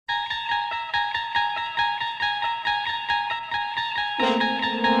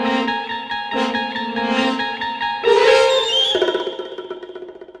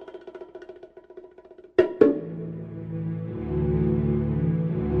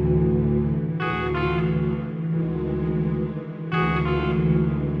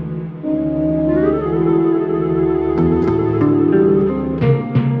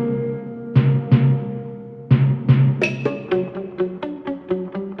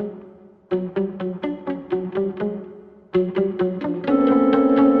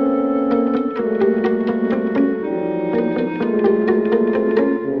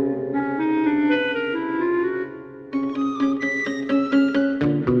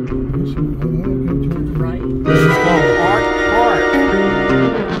Right. This is called Art Park.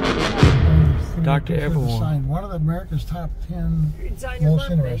 Dr. Evermor. One of the America's top 10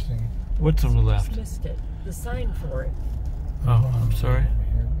 most interesting. What's on the left? Missed it. The sign for it. Oh, I'm sorry.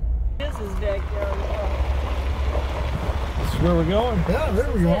 This is backyard. This is where we're going? Yeah,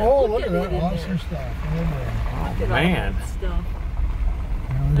 there we go. Oh, look at that awesome stuff. Oh, man.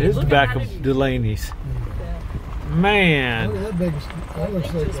 There's the back of Delaney's. Man. Look at that big. That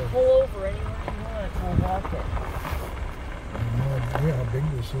looks like just pull over anywhere you want. We'll walk it. Yeah, how big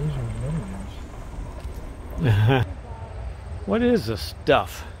this is. What is this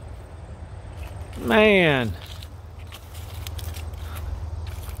stuff? Man.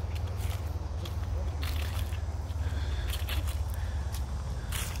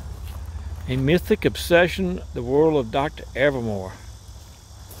 A mythic obsession, the world of Dr. Evermor.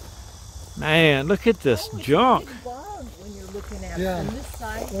 Man, look at this junk. When you're looking at Yeah. it from this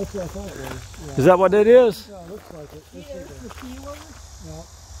side. That's what I thought it was. Yeah. Is that what that is? Yeah, it looks like it. See, there's the feelers. Yeah.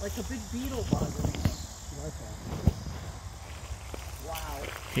 Like a big beetle bug. Wow.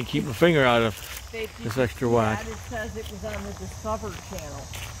 Can't keep my finger out of this extra wide. It says it was on the Discover Channel.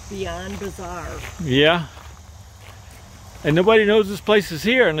 Beyond Bizarre. Yeah. And nobody knows this place is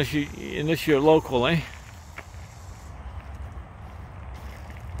here unless you're local, eh?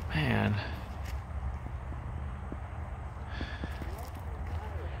 Man.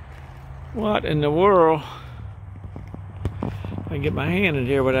 What in the world? I can get my hand in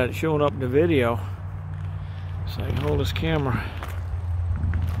here without it showing up in the video. So I can hold this camera.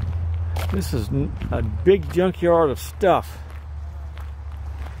 This is a big junkyard of stuff.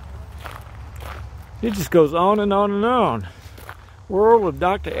 It just goes on and on and on. World of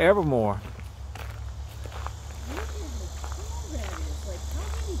Dr. Evermor.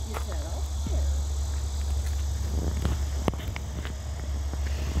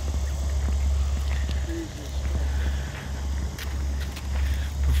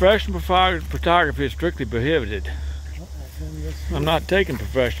 Professional photography is strictly prohibited. I'm not taking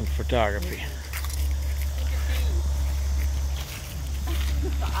professional photography.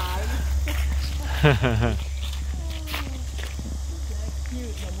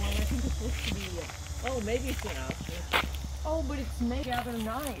 Oh, maybe it's an option. Oh, but it's made out of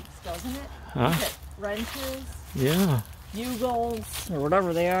knives, doesn't it? Huh? Wrenches, Yeah. bugles, or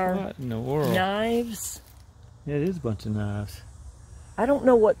whatever they are. What in the world? Knives. Yeah, it is a bunch of knives. I don't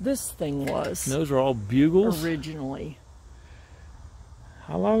know what this thing was. Those are all bugles? Originally.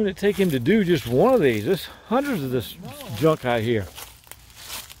 How long did it take him to do just one of these? There's hundreds of this junk out here.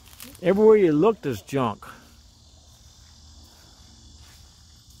 Everywhere you look, there's junk.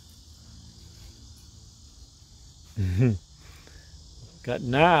 Got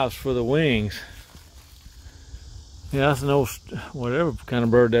knives for the wings. Yeah, that's an old, whatever kind of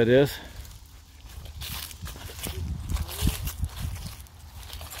bird that is.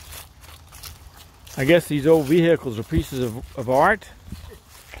 I guess these old vehicles are pieces of art.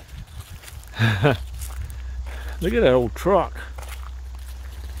 Look at that old truck.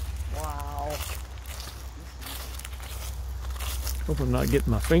 Wow. Hope I'm not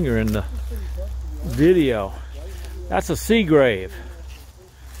getting my finger in the video. That's a sea grave.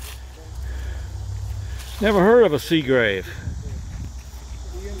 Never heard of a sea grave.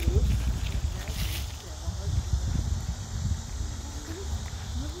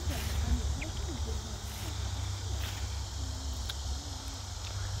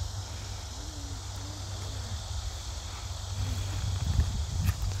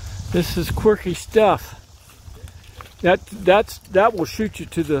 This is Quirky Stuff. That will shoot you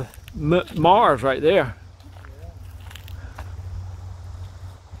to the Mars right there.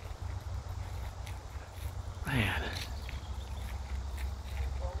 Man.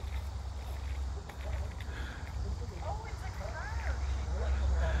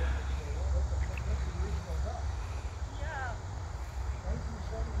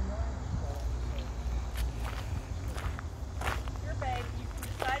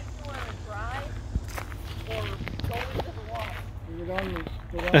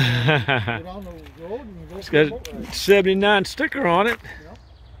 It's got a 79 sticker on it.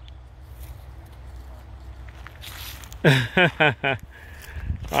 Yep.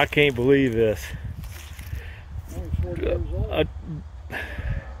 I can't believe this.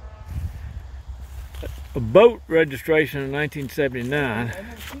 A boat registration in 1979.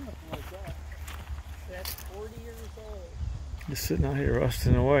 That's 40 years old. Just sitting out here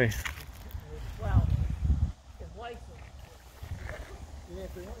rusting away. Well, his license. Yeah,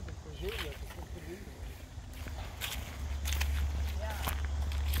 if they wanted to preserve it, they could do Yeah.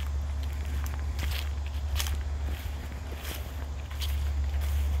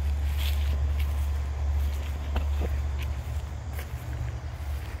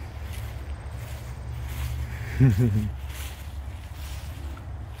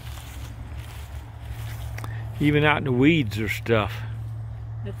 Even out in the weeds or stuff.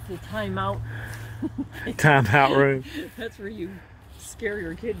 That's the timeout. Timeout room. That's where you scare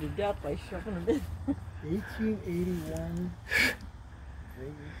your kid to death by shoving them in. 1881.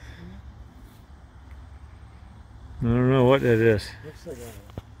 I don't know what that is. Looks like a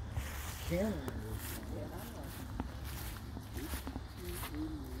cannon.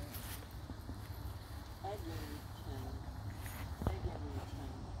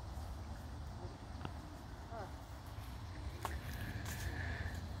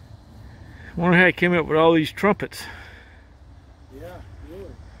 I wonder how he came up with all these trumpets. Yeah, really.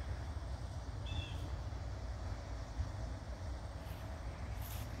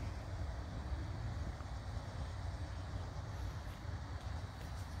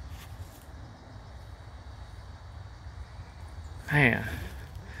 Man,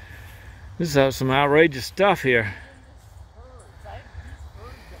 this is some outrageous stuff here.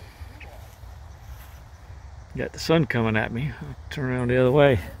 Got the sun coming at me. I'll turn around the other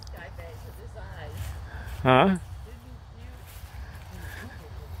way. Huh?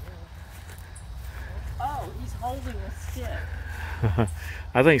 Oh, he's holding a stick.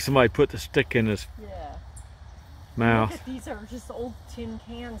 I think somebody put the stick in his mouth. Look at, these are just old tin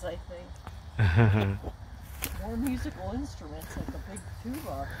cans, I think. More musical instruments like the big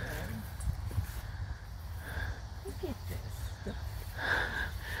tuba. Look at this.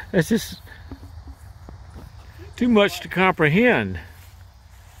 It's just too much to comprehend.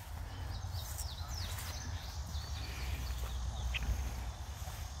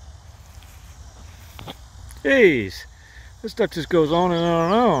 Jeez, this stuff just goes on and on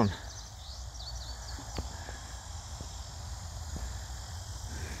and on.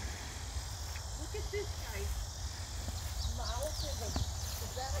 Look at this guy's mouth.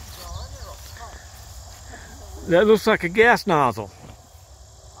 Is that a gun or a pump? That looks like a gas nozzle.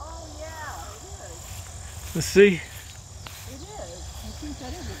 Oh yeah, it is. Let's see. It is. I think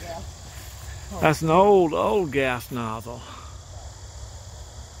that is a gas pump. That's an old gas nozzle.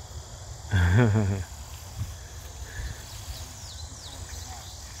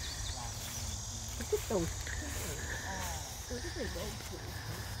 Look at those. Where did they go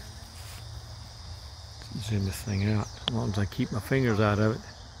to? Zoom this thing out as long as I keep my fingers out of it.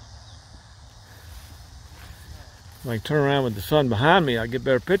 If I can turn around with the sun behind me, I'll get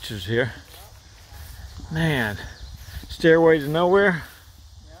better pictures here. Man, Stairway to Nowhere.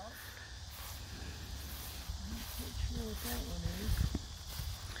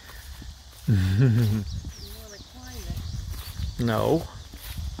 You want to climb it? No.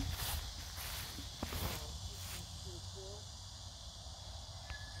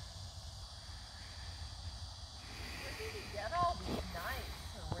 Where did he get all these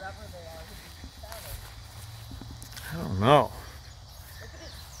knives or whatever they are to be feathered? I don't know. Look at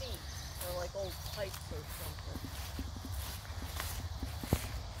his feet. They're like old pipes or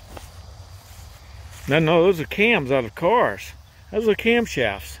something. No, those are cams out of cars. Those are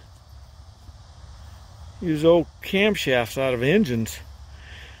camshafts. Use old camshafts out of engines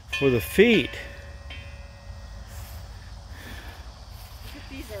for the feet. Look at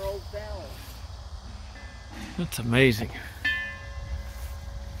these are old bells. That's amazing.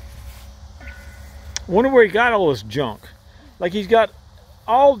 I wonder where he got all this junk. Like he's got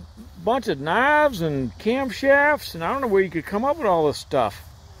all bunch of knives and camshafts, and I don't know where you could come up with all this stuff.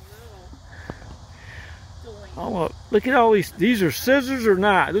 Oh, look at all these. These are scissors or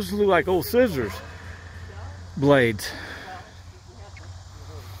not? Those look like old scissors blades.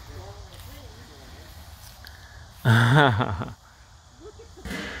 Look at the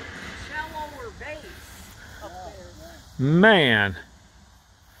shallower base up there. Man.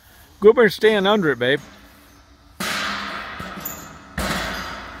 Go up there and stand under it, babe.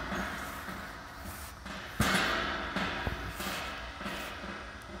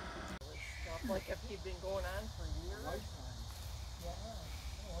 Like have you been going on for years?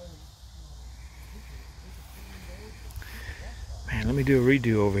 Man, let me do a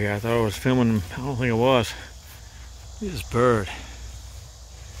redo over here. I thought I was filming. I don't think I was. Look at this bird.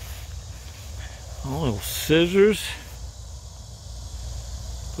 All little scissors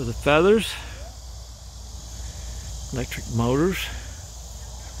for the feathers. Electric motors.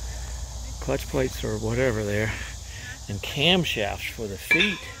 Clutch plates or whatever there. And camshafts for the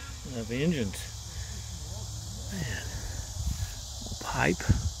feet of engines. Man. Pipe.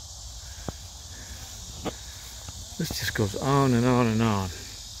 This just goes on and on and on.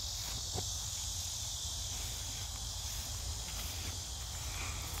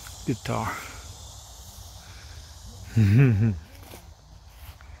 Guitar.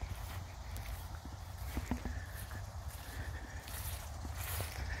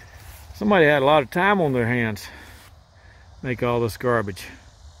 Somebody had a lot of time on their hands. Make all this garbage.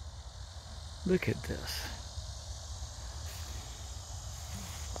 Look at this.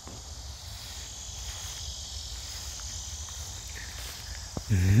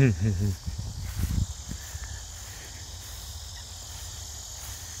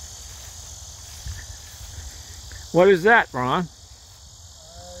 What is that, Ron?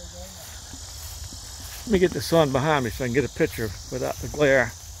 Let me get the sun behind me so I can get a picture without the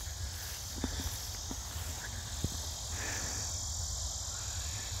glare.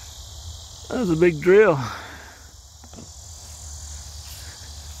 That was a big drill.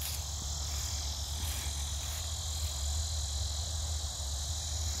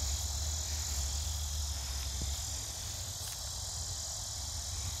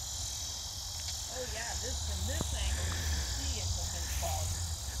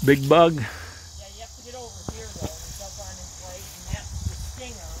 Big bug. Yeah, you have to get over here though. It does on his leg, and that's the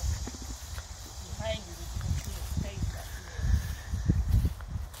stinger behind you that you can see his face up here.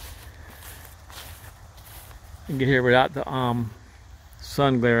 You can get here without the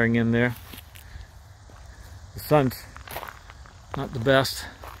sun glaring in there. The sun's not the best.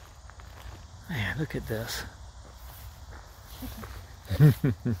 Man, look at this. It's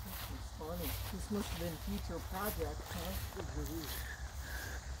funny. This must have been future project, huh?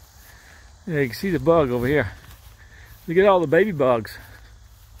 Yeah, you can see the bug over here. Look at all the baby bugs.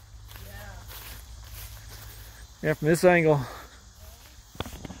 Yeah, from this angle,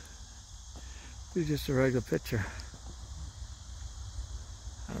 it's just a regular picture.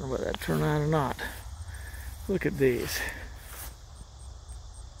 I don't know whether that turned out or not. Look at these.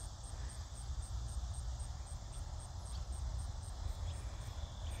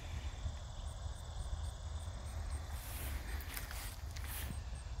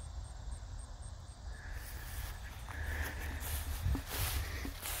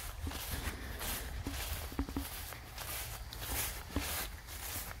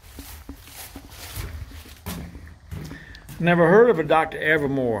 Never heard of a Dr.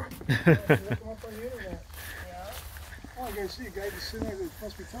 Evermor. Look them up on the internet. Yeah. Oh, I gotta see a guy just sitting there. There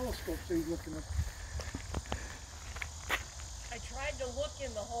must be telescopes that he's looking at. I tried to look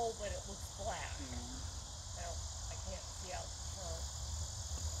in the hole, but it looks flat. Well, I can't see out the front.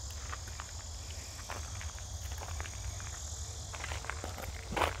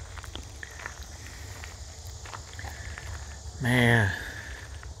 Man.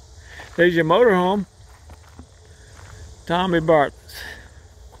 There's your motorhome. Tommy Bartlett's.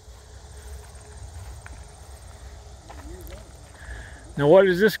 Now what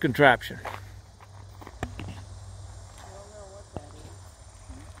is this contraption? I don't know what that is.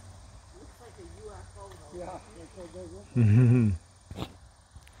 Looks like a UFO though. Yeah, that's what it does.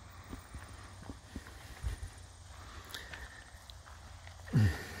 And he's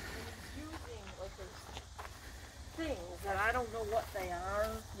using like those things that I don't know what they are.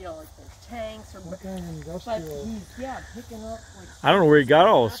 You know, like there's tanks or What kind of but industrial? he's picking up like I don't know where he got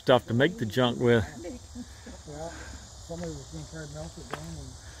all this stuff to make the junk with. Well, somebody was going to try to melt it down and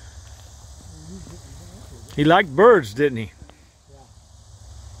use it. He liked birds, didn't he?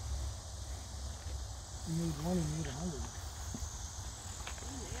 You need one, you need 100.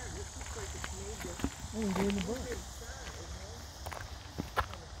 Oh, you're doing the bird.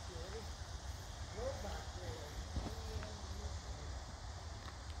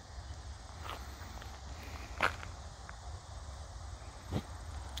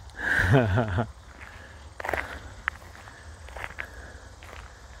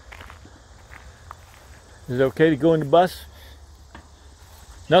 Is it okay to go in the bus?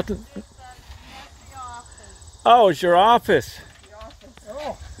 Nothing? that's the office. Oh, it's your office. The office.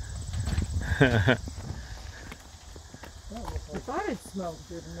 Oh! I thought it smelled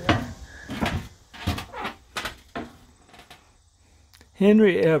good in there.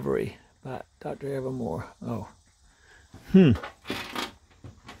 Henry Every by Dr. Evermor. Oh.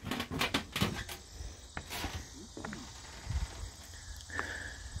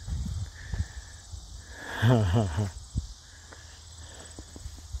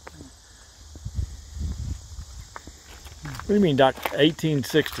 What do you mean, Doc?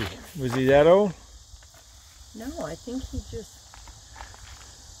 1860? Was he that old? No, I think he just.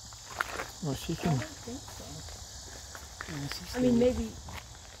 Well, she I can. don't think so. I mean, maybe.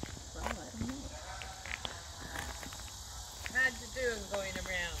 Well, I don't know. How'd you do going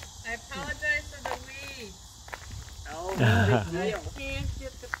around? I apologize for the weeds. Oh, I can't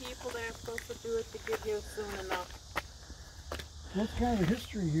get the people that are supposed to do it to get here soon enough. What's kind of the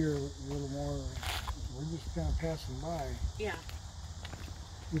history here a little more? We're just kind of passing by. Yeah,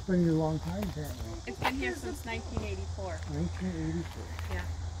 It's been here a long time, apparently. it's been here since 1984. 1984. Yeah.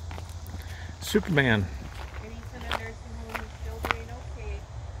 Superman. And he's in a nursing home. He's still doing okay.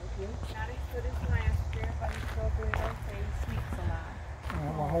 Not as good as last year, but he's still doing okay. He sleeps a lot.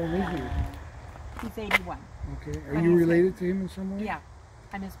 How old is he? He's 81. Okay. Are you related to him in some way? Yeah,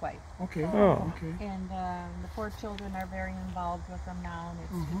 I'm his wife. Okay. Oh. Okay. And the poor children are very involved with him now, and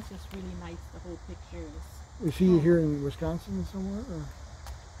it's just really nice. The whole picture Is he here in Wisconsin somewhere? Or?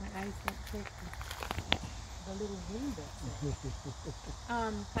 My eyes don't take the little window.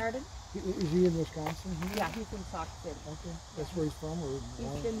 Pardon? Is he in Wisconsin? Yeah, he's in Sauk City. Okay. That's where he's from? Or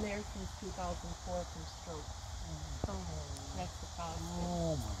He's been there since 2004 from stroke. That's the problem.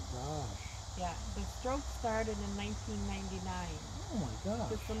 Oh my gosh. Yeah, the stroke started in 1999. Oh my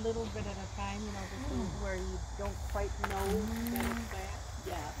gosh. Just a little bit at a time, you know, this is where you don't quite know that it's that.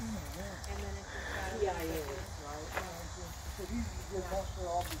 Yeah. And then it just got Yeah, it is. So he's your pastor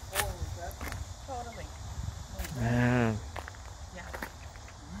all before was that? totally. Man. Yeah.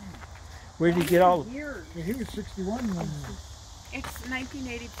 Where did you get all? Years. Yeah, he was 61 when It's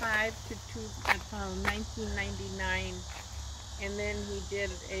 1985 to 1999, and then he did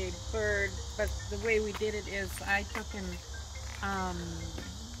a bird. But the way we did it is I took him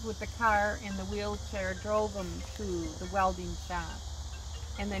with the car in the wheelchair, drove him to the welding shop,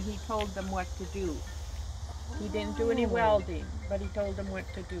 and then he told them what to do. He didn't do any welding, but he told them what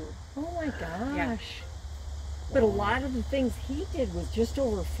to do. Oh my gosh. Yeah. But a lot of the things he did was just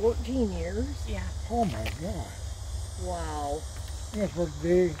over 14 years. Yeah. Oh my god. Wow. You guys worked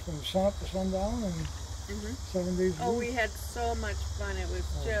day from sun up to sundown and 7 days a Oh, week? we had so much fun. It was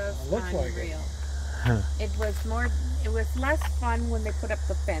just it looks like unreal. Huh. It was less fun when they put up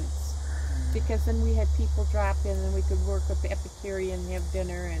the fence, because then we had people drop in and we could work with the Epicurean and have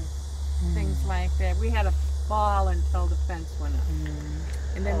dinner and things like that. We had a ball until the fence went up.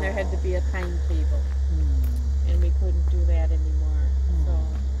 And then there had to be a timetable. And we couldn't do that anymore. So,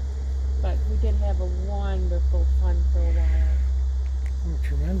 but we did have a wonderful fun for a while. Oh,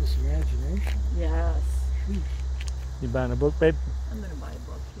 tremendous imagination. Yes. You buying a book, babe? I'm going to buy a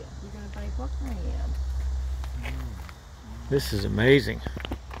book, yeah. You're going to buy a book? I am. This is amazing.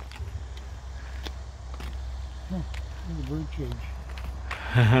 The bird cage.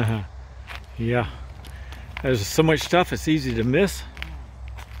 Yeah. There's so much stuff, it's easy to miss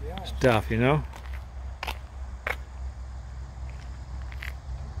Yeah. stuff, you know?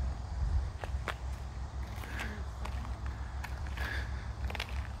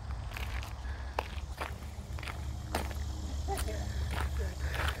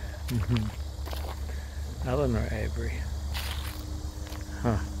 Eleanor Avery.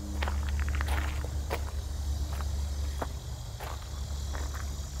 Huh.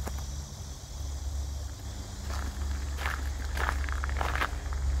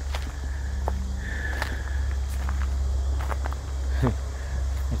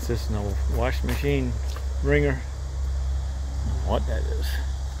 What's this, an old wash machine wringer? What that is.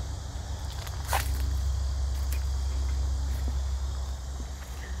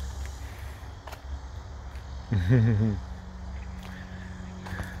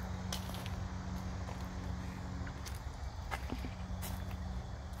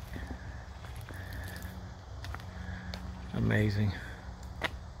 Amazing.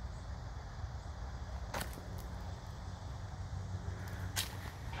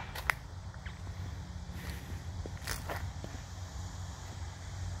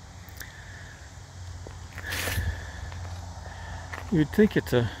 You'd think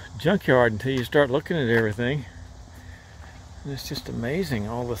it's a junkyard until you start looking at everything. And it's just amazing,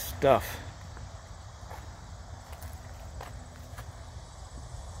 all this stuff.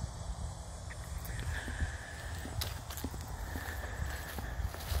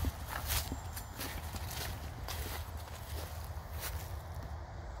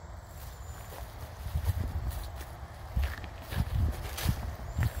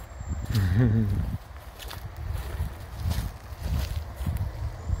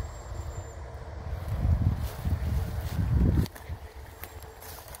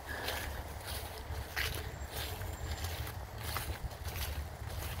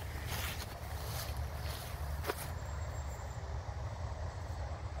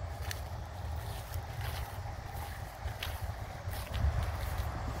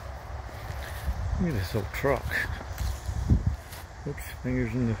 Look at this old truck. Oops,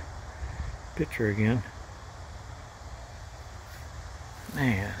 fingers in the picture again.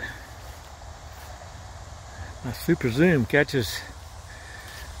 Man. My super zoom catches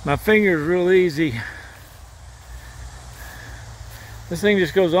my fingers real easy. This thing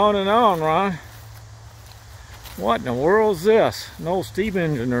just goes on and on, Ron. What in the world is this? An old steam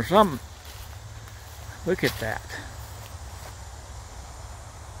engine or something. Look at that.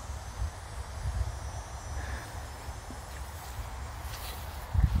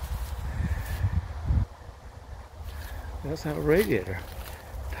 Let's have a radiator.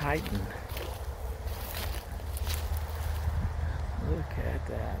 Titan. Look at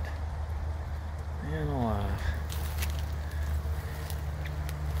that. Man alive.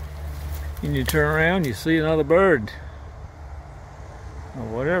 And you turn around, you see another bird. Or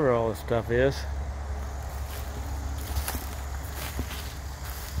whatever all this stuff is.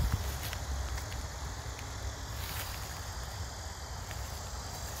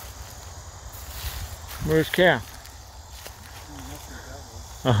 Where's Calf?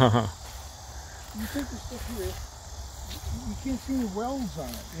 You take the stuff here, you can't see any welds on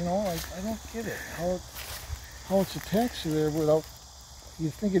it, you know, I don't get it. How it's attached to there without,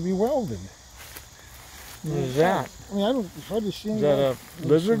 you'd think it'd be welded. What is that? I mean, it's hard to see. Is that a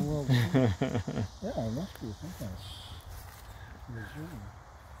lizard? Yeah, it must be. I think that's lizard.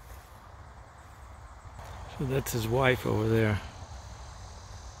 So that's his wife over there.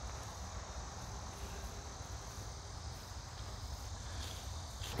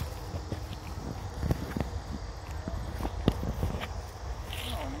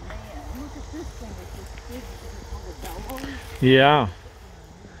 Yeah.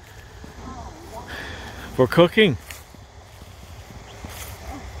 For cooking.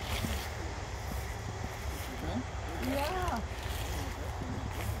 Yeah.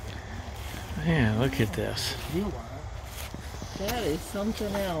 Man, look at this. That is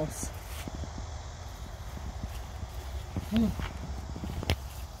something else.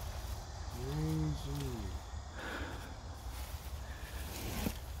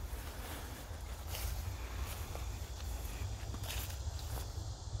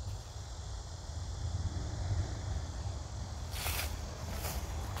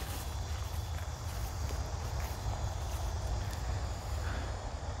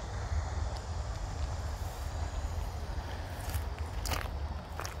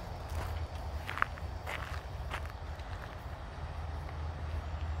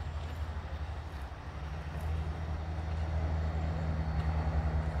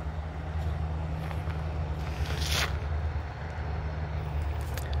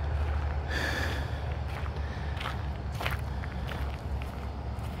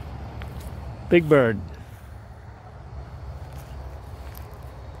 Big bird.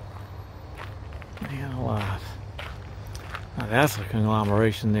 Man alive. Now that's a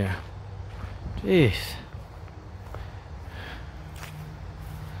conglomeration there. Jeez.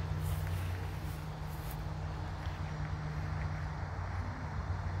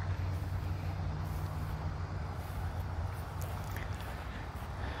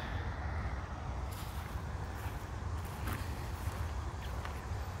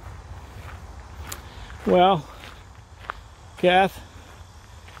 Well, Kath,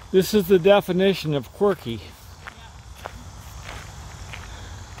 this is the definition of quirky.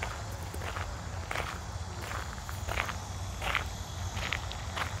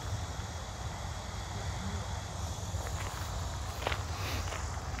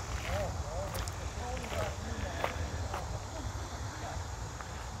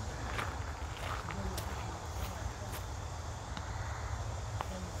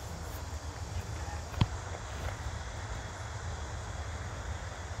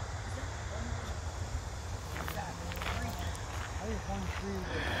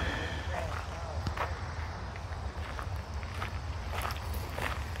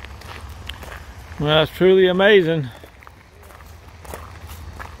 Well, that's truly amazing.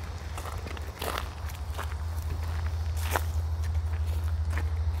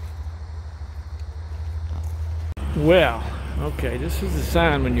 Well, okay, this is the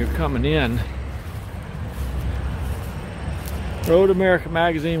sign when you're coming in. Road America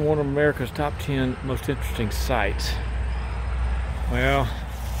magazine, one of America's top 10 most interesting sites. Well,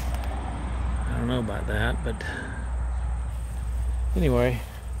 I don't know about that, but anyway,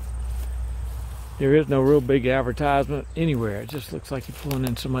 there is no real big advertisement anywhere. It just looks like you're pulling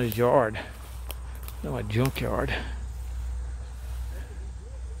in somebody's yard. No, a junkyard.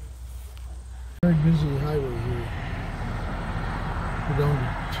 Very busy highway here. We're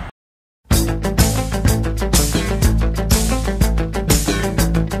down to